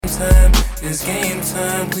time, it's game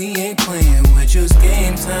time, we ain't playing with you. It's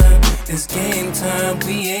game time, it's game time,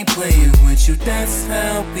 we ain't playing with you. That's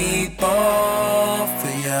how we ball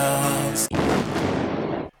for y'all.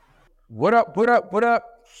 What up, what up, what up?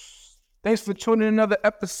 Thanks for tuning in another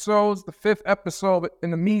episode, the 5th episode.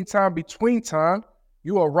 In the meantime, between time,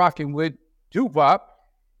 you are rocking with Duvop.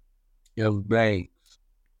 Yo, bang.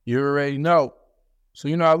 You already know. So,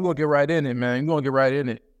 you know, we're going to get right in it, man. We're going to get right in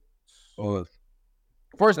it.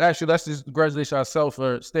 First, actually, let's just congratulate ourselves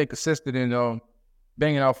for staying consistent and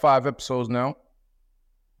banging out 5 episodes now.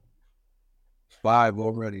 5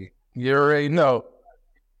 already. You already know.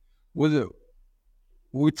 What's it?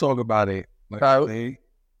 We talk about it.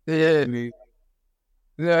 Yeah,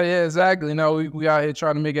 exactly. No, we out here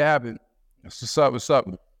trying to make it happen. That's what's up.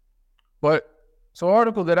 But, so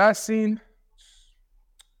article that I seen,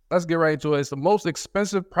 let's get right into it. It's the most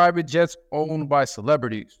expensive private jets owned by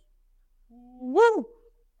celebrities. Woo!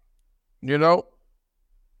 You know?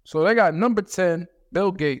 So they got number 10,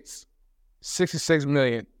 Bill Gates, $66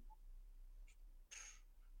 million.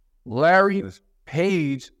 Larry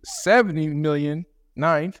Page, $70 million,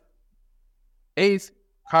 9th. 8th,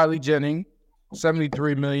 Kylie Jennings,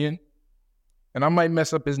 $73 million. And I might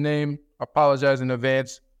mess up his name. I apologize in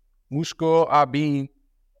advance. Mushko Abin,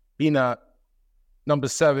 Bina, number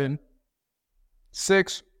 7.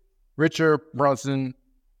 6, Richard Branson.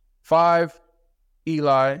 5,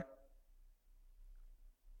 Elon.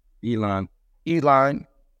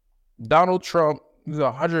 Donald Trump, he's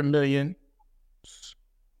 $100 million.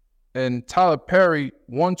 And Tyler Perry,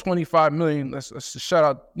 $125 million. Let's shout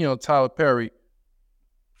out, Tyler Perry.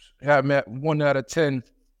 Had him at 1 out of 10,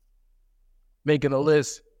 making a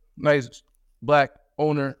list. Nice black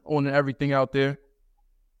owner, owning everything out there.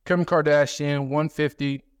 Kim Kardashian,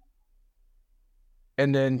 $150.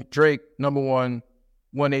 And then Drake, number 1,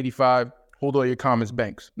 $185. Hold all your comments,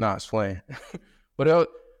 Banks. Nah, it's playing. But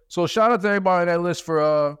so shout out to everybody on that list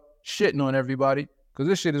for shitting on everybody, because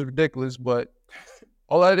this shit is ridiculous. But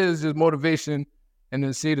all that is just motivation, and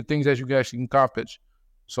then see the things that you actually can accomplish.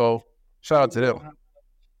 So shout out to them.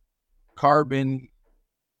 Carbon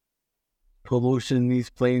pollution, these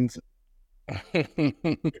planes.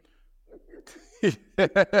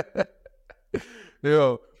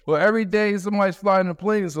 Well, every day somebody's flying a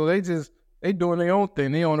plane, so they doing their own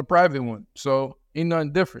thing. They on a private one, so ain't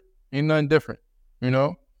nothing different. You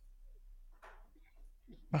know.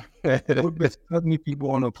 How many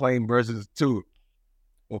people on a plane versus 2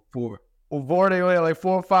 or 4? Well, 4, they only like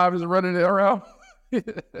 4 or 5 is running it around.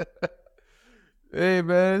 Hey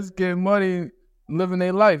man, it's getting money, living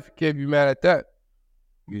their life. Can't be mad at that.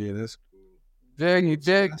 Yeah, that's cool. That's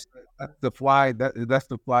the fly. That's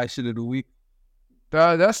the fly shit of the week.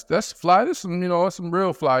 That's fly. That's some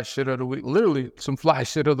real fly shit of the week. Literally, some fly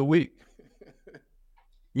shit of the week.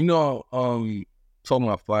 Talking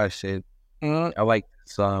about fly shit. I like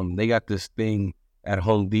this. They got this thing at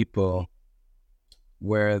Home Depot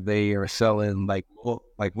where they are selling like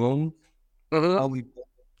homes,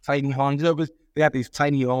 tiny homes. They got these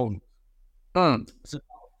tiny homes. So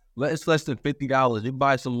it's less than $50. You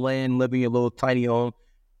buy some land, live in a little tiny home,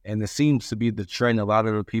 and it seems to be the trend. A lot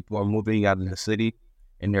of the people are moving out of the city,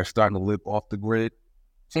 and they're starting to live off the grid.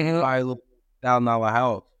 So you buy a little $1,000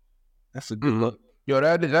 house. That's a good look. Yo,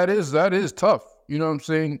 that is tough. You know what I'm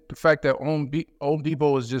saying? The fact that Home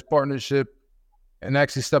Depot is just partnership and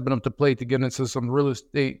actually stepping up the plate to get into some real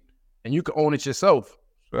estate, and you can own it yourself.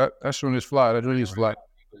 So that's when it's fly. That really is fly.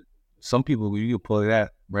 Some people, you can pull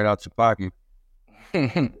that right out your pocket. You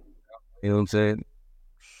know what I'm saying?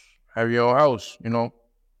 Have your own house,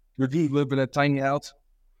 Would you live in a tiny house?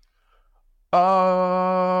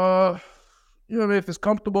 If it's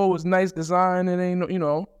comfortable, it's nice design, it ain't, Let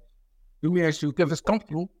me ask you, if it's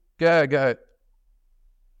comfortable, go ahead.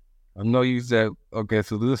 I know you said, okay,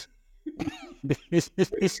 so this.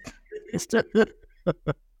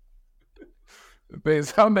 Babe,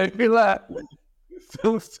 how make me laugh.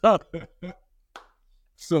 So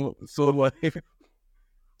what?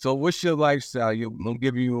 So what's your lifestyle? I'm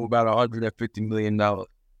giving you about $150 million.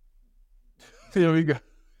 Here we go.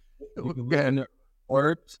 In the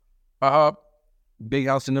burbs. Big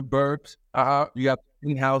house in the burbs. You got a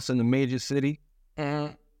big house in the major city.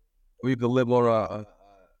 Or you could live on a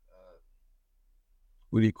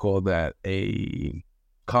what do you call that? A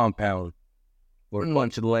compound or a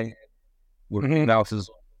bunch of land with houses.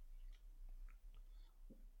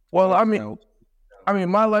 Well, I mean,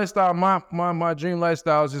 my lifestyle, my dream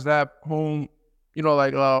lifestyle is just have home,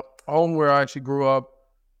 home where I actually grew up,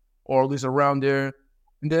 or at least around there,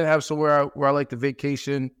 and then have somewhere where I like to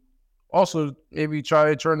vacation. Also, maybe try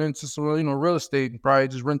to turn into some, real estate and probably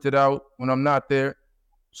just rent it out when I'm not there.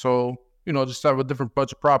 So, just have a different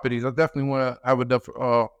bunch of properties. I definitely want to have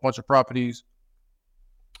a bunch of properties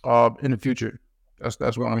in the future.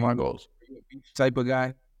 That's one of my goals. Type of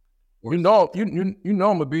guy. You know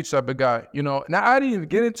I'm a beach type of guy. Now I didn't even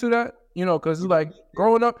get into that. Because it's like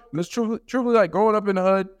growing up. It's truly like growing up in the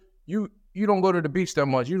hood. You don't go to the beach that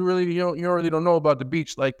much. You really don't know about the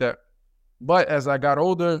beach like that. But as I got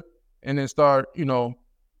older and then start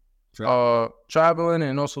traveling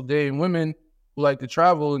and also dating women who like to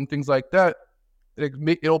travel and things like that,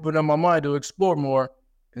 it opened up my mind to explore more,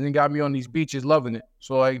 and then got me on these beaches, loving it.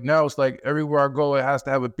 So like now it's like everywhere I go, it has to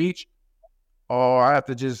have a beach, or I have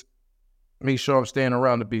to just make sure I'm staying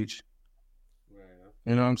around the beach.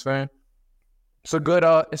 You know what I'm saying? It's a good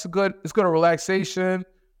relaxation.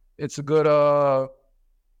 It's a good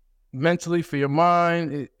mentally for your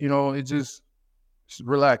mind. It's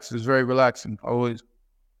relaxed. It's very relaxing. I always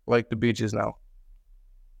like the beaches now.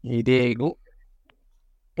 You dig?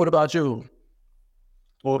 What about you?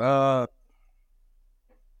 Well,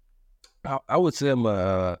 I would say I'm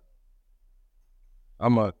a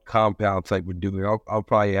compound type of dude. I'll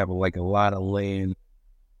probably have a lot of land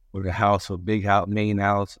with a house, a big house, main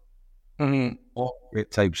house, all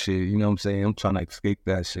that type shit. You know what I'm saying? I'm trying to escape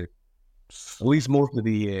that shit. At least most of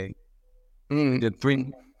the year. The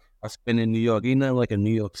 3 I spend in New York, ain't nothing like a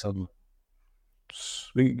New York summer.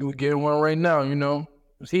 We getting one right now.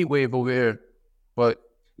 It's heat wave over here, but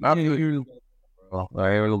I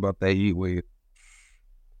heard about that heat wave.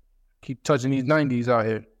 Keep touching these 90s out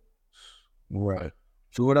here. Right.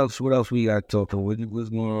 So what else we got talking? What's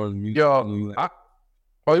going on in music? Yo, you want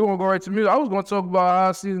to go right to music? I was going to talk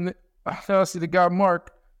about how I see the guy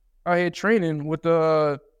Mark out here training with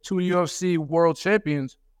the 2 UFC world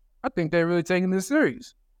champions. I think they're really taking this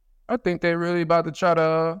serious. I think they're really about to try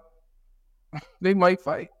to. They might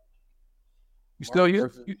fight. You still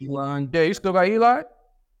Elon? Yeah, you still got Eli?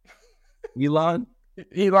 Elon?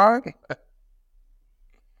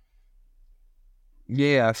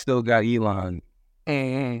 Yeah, I still got Elon.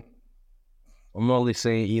 Mm-hmm. I'm only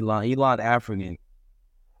saying Elon. Elon African.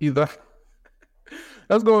 Either.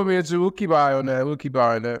 That's going to be it too. We'll keep an eye on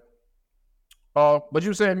that. But you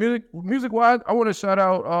were saying music wise, I want to shout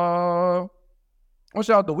out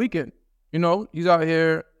The Weeknd. He's out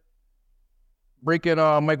here breaking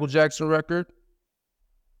Michael Jackson record.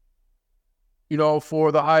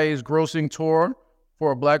 For the highest grossing tour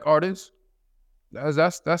for a black artist.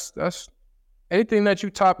 That's anything that you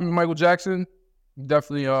top Michael Jackson,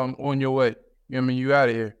 definitely on your way. You out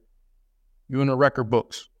of here. You in the record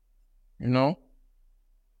books.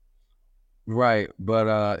 Right,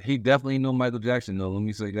 but he definitely know Michael Jackson though. Let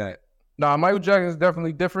me say that. Nah, Michael Jackson is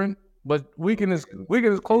definitely different, but Weeknd is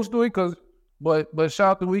close to it but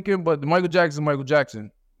shout out to Weeknd, but Michael Jackson is Michael Jackson.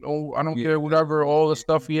 Oh, I don't care whatever all the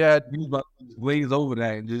stuff he had. He was about to glaze over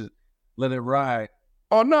that and just let it ride.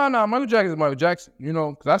 Oh no, Michael Jackson is Michael Jackson.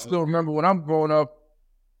 Because I still remember when I'm growing up,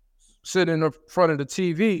 sitting in front of the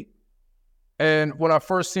TV, and when I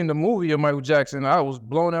first seen the movie of Michael Jackson, I was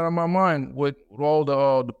blown out of my mind with all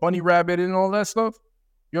the bunny rabbit and all that stuff.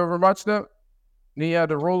 You ever watched that? And he had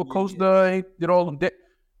the roller coaster. He did all the.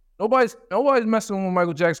 Nobody's messing with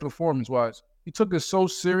Michael Jackson performance wise. He took it so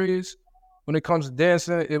serious. When it comes to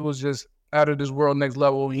dancing, it was just out of this world, next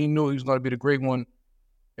level. He knew he was going to be the great one.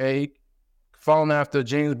 And he following after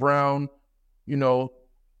James Brown. The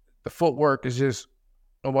footwork is just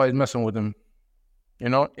nobody's messing with him.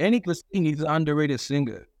 And he could sing. He's an underrated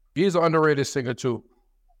singer. He's an underrated singer too.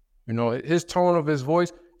 His tone of his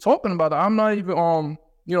voice. Talking about that, I'm not even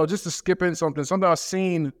just to skip in something I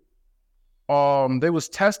seen. They was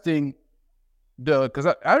testing because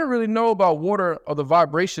I didn't really know about water or the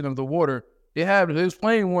vibration of the water. It was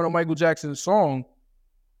playing one of Michael Jackson's song,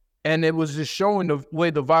 and it was just showing the way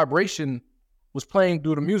the vibration was playing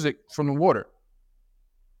through the music from the water.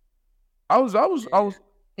 I was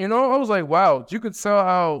like, wow, you could tell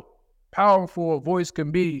how powerful a voice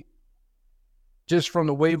can be just from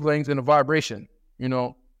the wavelengths and the vibration,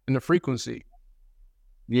 and the frequency.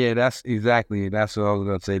 Yeah, that's what I was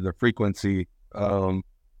going to say, the frequency.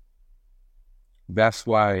 That's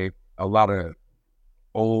why a lot of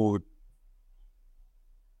old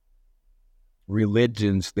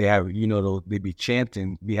religions, they have, they be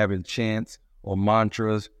chanting, be having chants or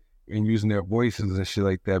mantras and using their voices and shit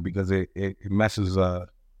like that because it messes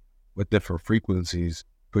with different frequencies,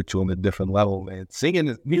 put you on a different level. And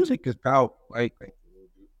singing music is powerful.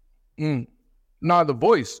 The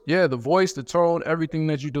voice. Yeah, the voice, the tone, everything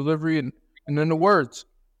that you deliver, and then the words.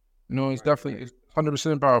 It's definitely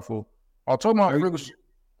 100% powerful. I'll talk about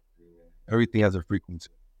everything has a frequency.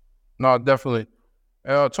 No, definitely.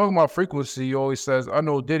 Talking about frequency, he always says, I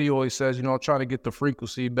know Diddy always says, you know, trying to get the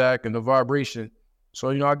frequency back and the vibration. So,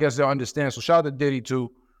 you know, I guess they'll understand. So shout out to Diddy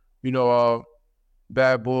too. You know,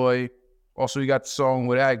 Bad Boy. Also, you got the song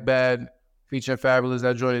with Act Bad featuring Fabulous.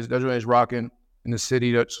 That joint is rocking in the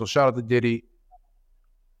city. So shout out to Diddy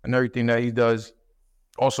and everything that he does.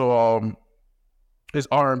 Also, his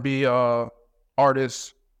R&B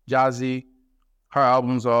artist, Jazzy, her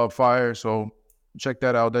albums are fire. So check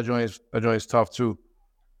that out. That joint is tough too.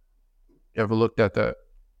 You ever looked at that?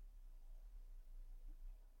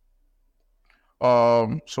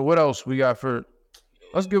 So what else we got for?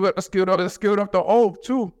 Let's give it up to Hope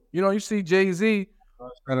too. You know, you see Jay-Z.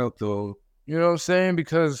 Shout out to, you know what I'm saying?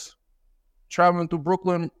 Because traveling through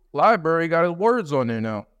Brooklyn Library got his words on there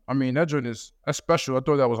now. I mean, that's special. I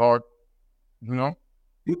thought that was hard. You know?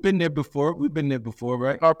 We've been there before,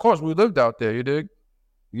 right? Of course, we lived out there, you dig?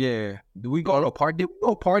 Yeah. Do we go to a party? Did we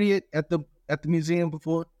go party at the museum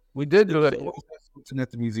before? We did do that.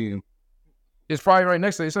 At the museum. It's probably right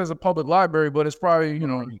next to it. It says a public library, but it's probably, you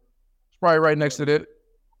know, it's probably right next to it.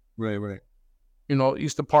 Right. You know,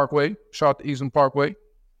 Eastern Parkway. Shout out to Eastern Parkway.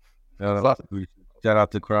 Shout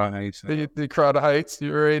out to Crown Heights. The Crown Heights,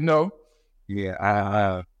 you already know.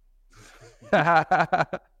 Yeah,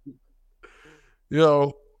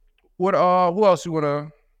 Yo, what who else you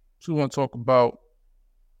wanna talk about?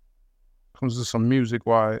 Comes to some music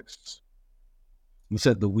wise. You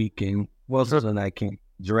said The Weeknd. What else is on that king?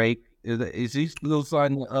 Drake. Is he still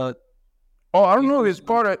signing I don't know. It's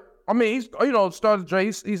part of, I mean, he's, you know, started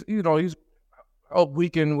Drake. He's you know, he's helped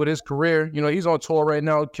Weeknd with his career. You know, he's on tour right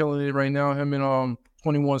now, killing it right now. Him and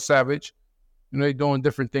 21 Savage. You know, they doing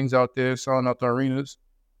different things out there, selling out the arenas,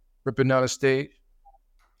 ripping down the stage.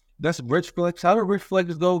 That's Rich Flex. How did Rich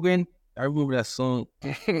Flex go again? I remember that song.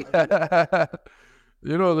 You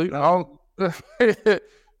know, I don't.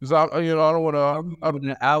 You know, I don't want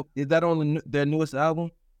to. Out is that on their newest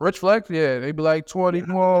album? Rich Flex, yeah, they be like 20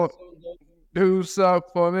 more. Do something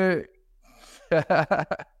for me.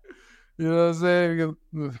 You know what I'm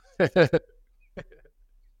saying?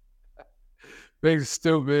 Things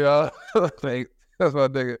stupid, y'all. Like, that's my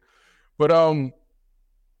nigga. But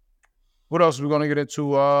what else are we gonna get into?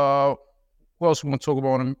 What else we want to talk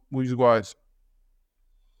about on music wise?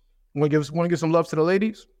 Want to give some love to the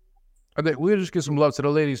ladies? I think we'll just give some love to the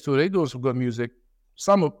ladies too. They doing some good music.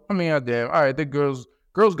 Damn. All right, the girls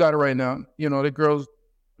got it right now. You know, the girls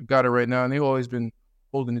got it right now, and they've always been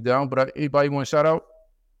holding it down. But anybody want to shout out?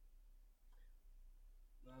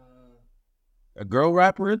 A girl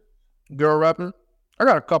rapper? Girl rapper? I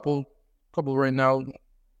got a couple right now.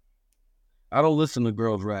 I don't listen to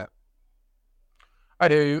girls rap. I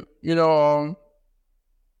hear you. You know,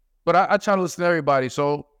 but I try to listen to everybody.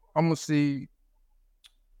 So I'm gonna see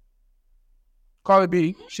Carly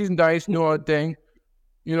B. She's nice, doing her thing.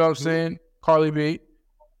 You know what I'm saying? Carly B.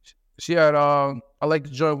 She had I like to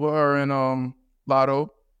join with her and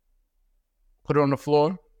Lotto. Put It on the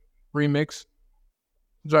Floor remix.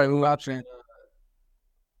 Join watching.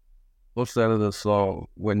 What's that other song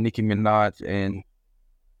with Nicki Minaj and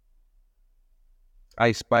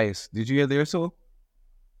Ice Spice? Did you hear their song?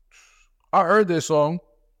 I heard this song.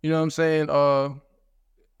 You know what I'm saying?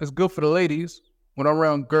 It's good for the ladies. When I'm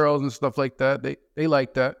around girls and stuff like that, they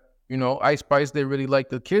like that. You know, Ice Spice, they really like,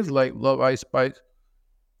 the kids love Ice Spice.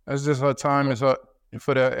 That's just her time, it's her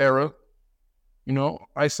for that era. You know,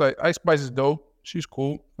 Ice Spice is dope. She's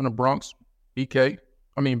cool from the Bronx.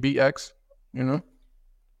 BX, you know.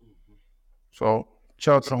 So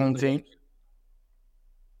shout out to the home team.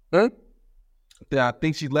 Huh? Yeah, I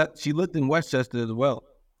think she lived in Westchester as well.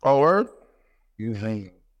 Oh, word? Yeah.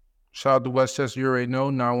 Shout out to Westchester, you already know,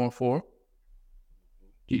 914.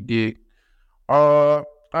 You dig. All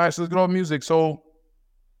right, so let's get on music. So,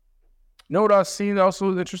 you know what I seen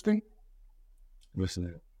also interesting?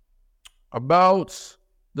 Listen. About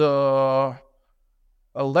the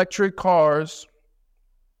electric cars.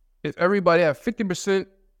 If everybody at 50%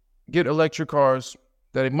 get electric cars,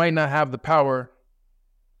 that it might not have the power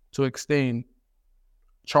to extend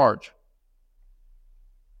charge.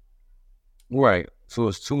 Right. So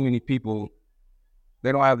it's too many people.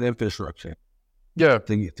 They don't have the infrastructure. Yeah.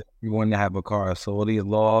 You want to have a car. So all these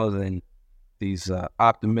laws and these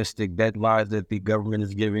optimistic deadlines that the government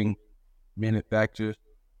is giving manufacturers.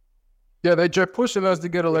 Yeah, they're just pushing us to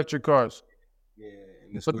get electric cars.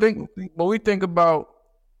 Yeah. But we think about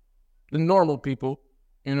the normal people,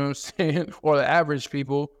 you know what I'm saying, or the average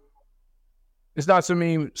people. It's not so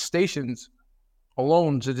many stations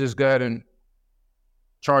alone to just go ahead and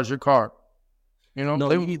charge your car. You know,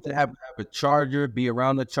 no, you need to have a charger, be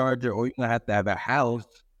around the charger, or you have to have a house.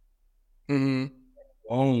 Mm-hmm.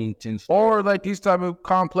 own 10 Or like these type of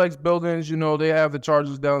complex buildings, you know, they have the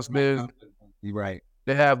chargers downstairs. You're right.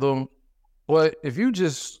 They have them. But if you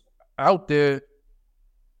just out there,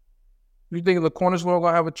 you think the corner store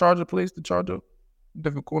gonna have a charger place to charge up?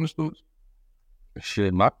 Different corner stores?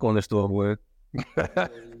 Shit, my corner store would.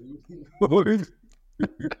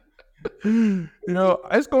 You know,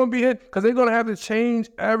 it's gonna be it because they're gonna have to change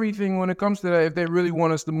everything when it comes to that if they really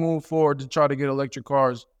want us to move forward to try to get electric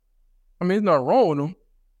cars. I mean, there's nothing wrong with them.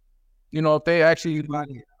 You know, if they actually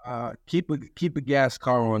Keep a gas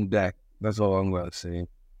car on deck. That's all I'm gonna say.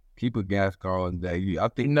 Keep a gas car on deck. I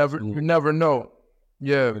think you never know.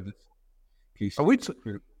 Yeah.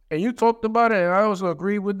 And you talked about it, and I also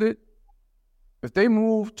agree with it. If they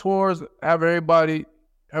move towards having everybody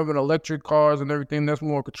having electric cars and everything, that's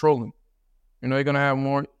more controlling. You know, they're going to have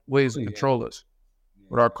more ways to control us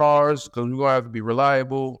with our cars because we're going to have to be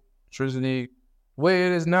reliable, electricity. The way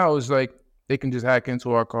it is now is like they can just hack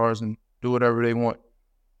into our cars and do whatever they want.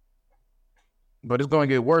 But it's going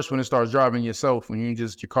to get worse when it starts driving yourself, when your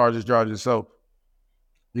car just drives itself.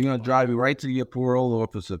 You're going to drive you right to your parole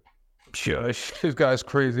officer. Yeah, this guy's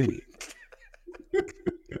crazy.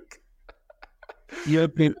 Yeah,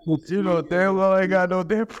 people, you know, damn well I ain't got no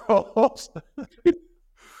damn pros.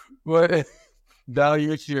 But dial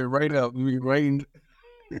your shit right up. We rained.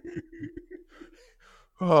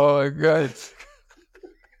 Oh my God.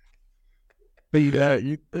 But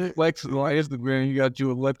you flexing on Instagram, you got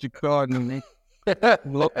your electric car and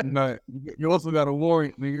you also got a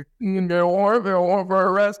warrant, nigga. They're warrant for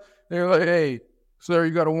arrest. They're like, hey, sir,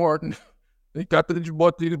 you got a warrant. You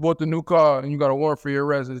bought the new car and you got a warrant for your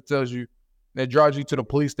arrest. It tells you, that drives you to the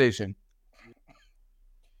police station.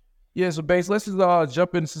 Yeah, so Banks, let's just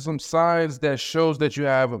jump into some signs that shows that you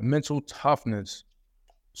have a mental toughness.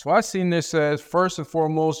 So I seen this as, first and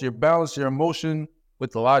foremost, you balance your emotion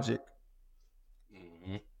with the logic.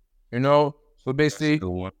 Mm-hmm. You know, so basically,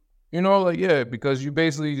 you know, like, yeah, because you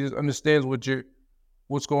basically just understand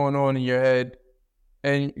what's going on in your head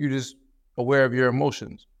and you're just aware of your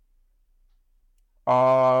emotions.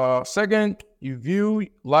 Second, you view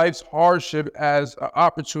life's hardship as an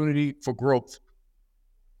opportunity for growth.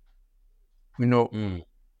 You know,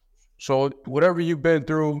 so whatever you've been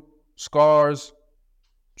through, scars,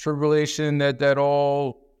 tribulation, that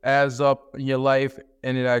all adds up in your life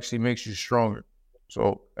and it actually makes you stronger.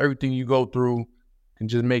 So everything you go through can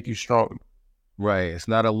just make you stronger. Right. It's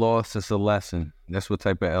not a loss, it's a lesson. That's what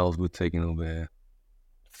type of L's we're taking over here.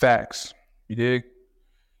 Facts. You dig?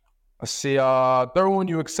 I see. Third one,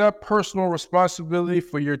 you accept personal responsibility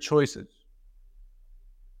for your choices.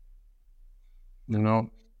 You know?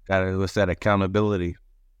 What's that? Accountability.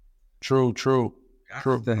 True. To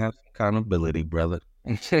have accountability, brother.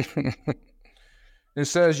 It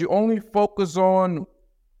says you only focus on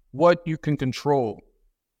what you can control.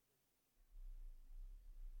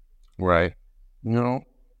 Right. You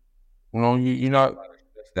know, you're not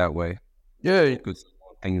that way. Yeah. Because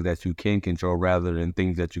things that you can control rather than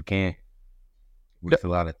things that you can't. With a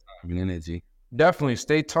lot of time and energy. Definitely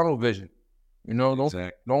stay tunnel vision. You know,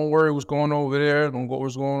 don't worry what's going on over there. Don't go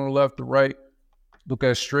what's going on left or right. Look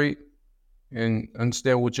at straight and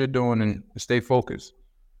understand what you're doing and stay focused.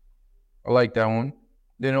 I like that one.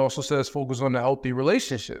 Then it also says focus on the healthy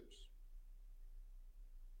relationships.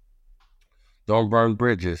 Don't burn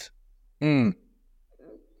bridges. Yeah,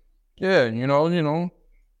 you know,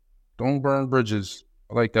 don't burn bridges.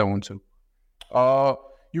 I like that one too.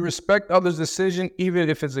 You respect others' decision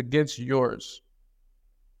even if it's against yours.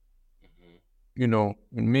 Mm-hmm. You know,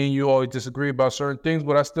 and me and you always disagree about certain things,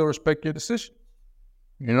 but I still respect your decision.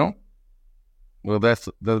 You know? Well, that's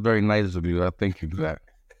very nice of you. I thank you for that.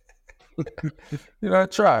 You know, I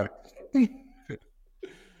try.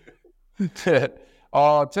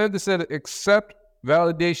 10 said accept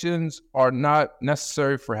validations are not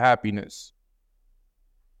necessary for happiness.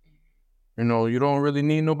 You know, you don't really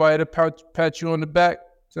need nobody to pat you on the back,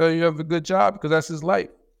 tell you have a good job, because that's his life.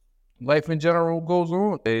 Life in general goes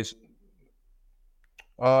on.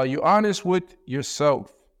 You're honest with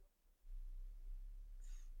yourself.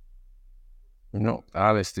 You know,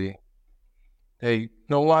 honesty. Hey,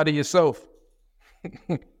 don't lie to yourself.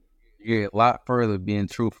 Yeah, a lot further being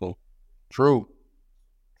truthful. True.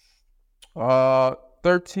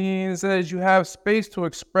 13 says you have space to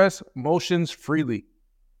express emotions freely.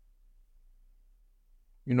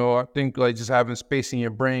 You know, I think like just having space in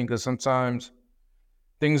your brain, because sometimes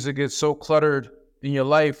things that get so cluttered in your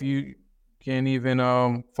life, you can't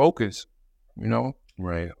even focus, you know?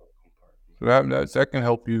 Right. So that can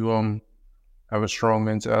help you have a strong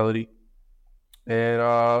mentality. And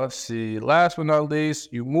let's see, last but not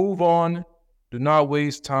least, you move on. Do not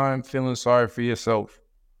waste time feeling sorry for yourself.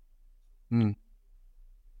 Mm.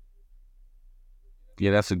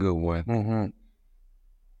 Yeah, that's a good one.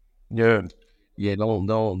 Mm-hmm. Yeah. Yeah, don't.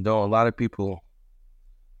 A lot of people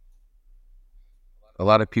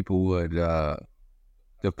would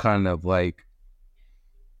they'll kind of like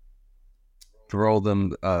throw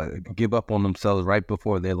them give up on themselves right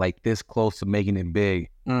before they're like this close to making it big,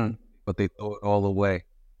 but they throw it all away.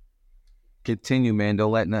 Continue, man.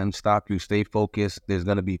 Don't let nothing stop you. Stay focused. There's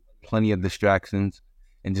gonna be plenty of distractions,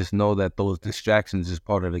 and just know that those distractions is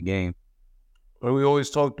part of the game. But we always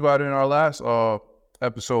talked about it in our last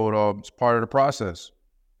episode. It's part of the process.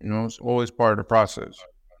 You know, it's always part of the process.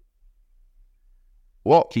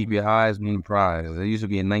 Well, Keep your eyes on the prize. There used to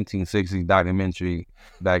be a 1960s documentary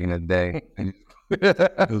back in the day.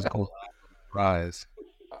 It was called Prize.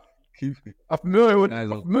 I'm familiar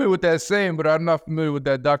with that saying, but I'm not familiar with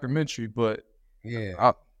that documentary. But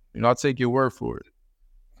Yeah, I'll take your word for it.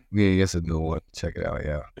 yeah, that's a good one. Check it out.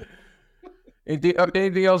 Yeah.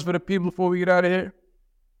 Anything else for the people before we get out of here?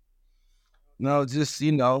 No, just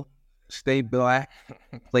stay black,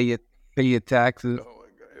 pay your taxes,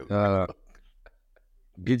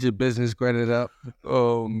 get your business credit up.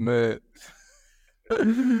 Oh man.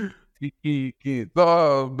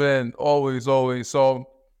 Oh man, always. So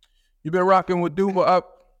you've been rocking with Duma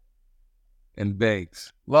Up. And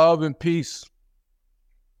Banks. Love and peace.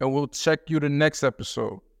 And we'll check you the next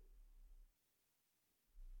episode.